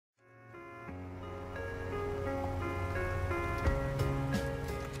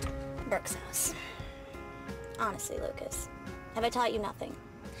Brooke's house. Honestly, Lucas, have I taught you nothing?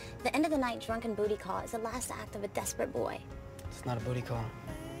 The end of the night drunken booty call is the last act of a desperate boy. It's not a booty call.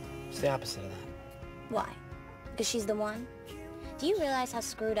 It's the opposite of that. Why? Because she's the one? Do you realize how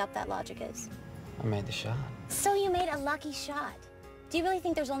screwed up that logic is? I made the shot. So you made a lucky shot. Do you really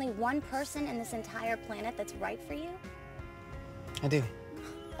think there's only one person in this entire planet that's right for you? I do.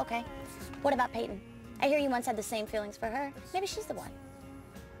 Okay. What about Peyton? I hear you once had the same feelings for her. Maybe she's the one.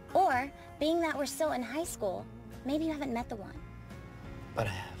 Or, being that we're still in high school, maybe you haven't met the one. But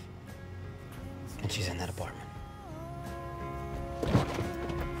I have. And she's in that apartment.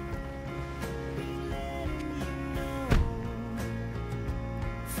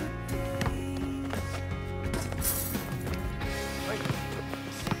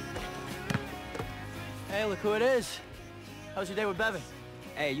 Hey, look who it is. How's your day with Bevan?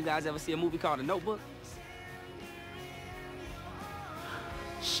 Hey, you guys ever see a movie called The Notebook?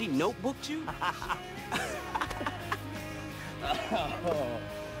 She notebooked you?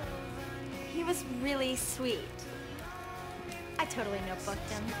 He was really sweet. I totally notebooked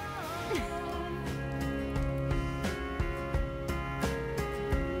him.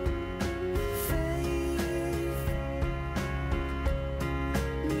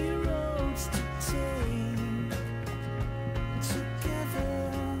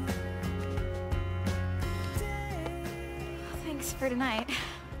 Thanks for tonight.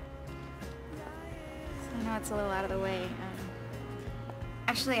 I know it's a little out of the way.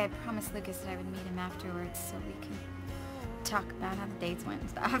 Actually, I promised Lucas that I would meet him afterwards so we could talk about how the dates went and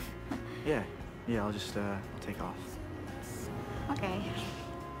stuff. Yeah, I'll just take off. Okay.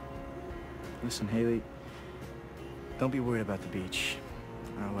 Listen, Haley, don't be worried about the beach,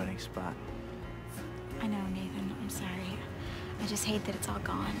 our wedding spot. I know, Nathan. I'm sorry. I just hate that it's all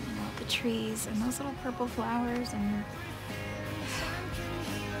gone. You know, the trees and those little purple flowers and...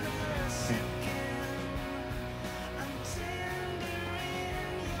 Yeah.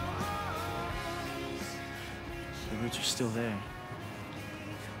 The roots are still there.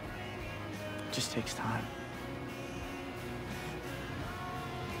 It just takes time.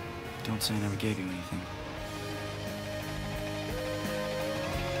 Don't say I never gave you anything.